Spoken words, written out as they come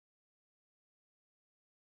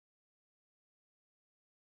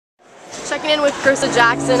checking in with Crissa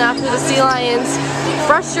Jackson after the Sea Lions'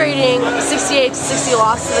 frustrating 68-60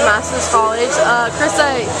 loss to the Masters College.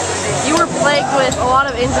 Crissa, you were plagued with a lot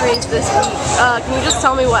of injuries this week. Can you just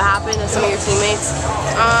tell me what happened to some of your teammates?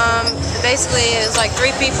 Basically, it was like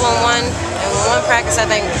 3 people in one practice. I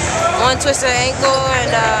think one twisted ankle,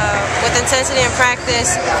 and with intensity in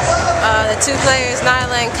practice, the 2 players,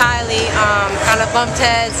 Nyla and Kylie, kind of bumped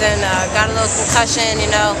heads and got a little concussion, you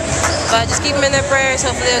know. But just keep them in their prayers.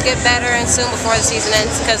 Hopefully they'll get better and soon before the season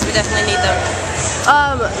ends, because we definitely need them.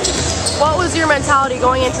 What was your mentality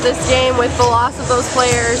going into this game with the loss of those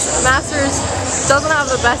players? Masters doesn't have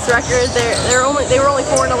the best record. They were only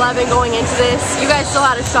 4-11 going into this. You guys still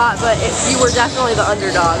had a shot, but you were definitely the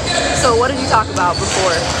underdog. So what did you talk about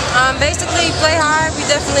before? Basically, play hard. We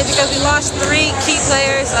definitely, because we lost 3 key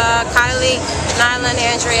players, Kylie, Nyla, and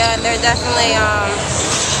Andrea, and they're definitely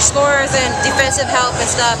scorers and defensive help and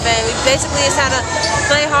stuff. And we basically just had to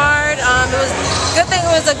play hard. It was good thing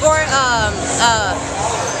it was a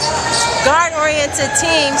guard-oriented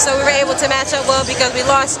team, so we were able to match up well because we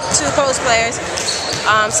lost 2 post players.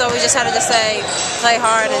 So we just had to just say, play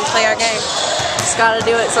hard and play our game. Just gotta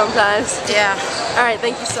do it sometimes. Yeah. All right,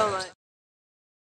 thank you so much.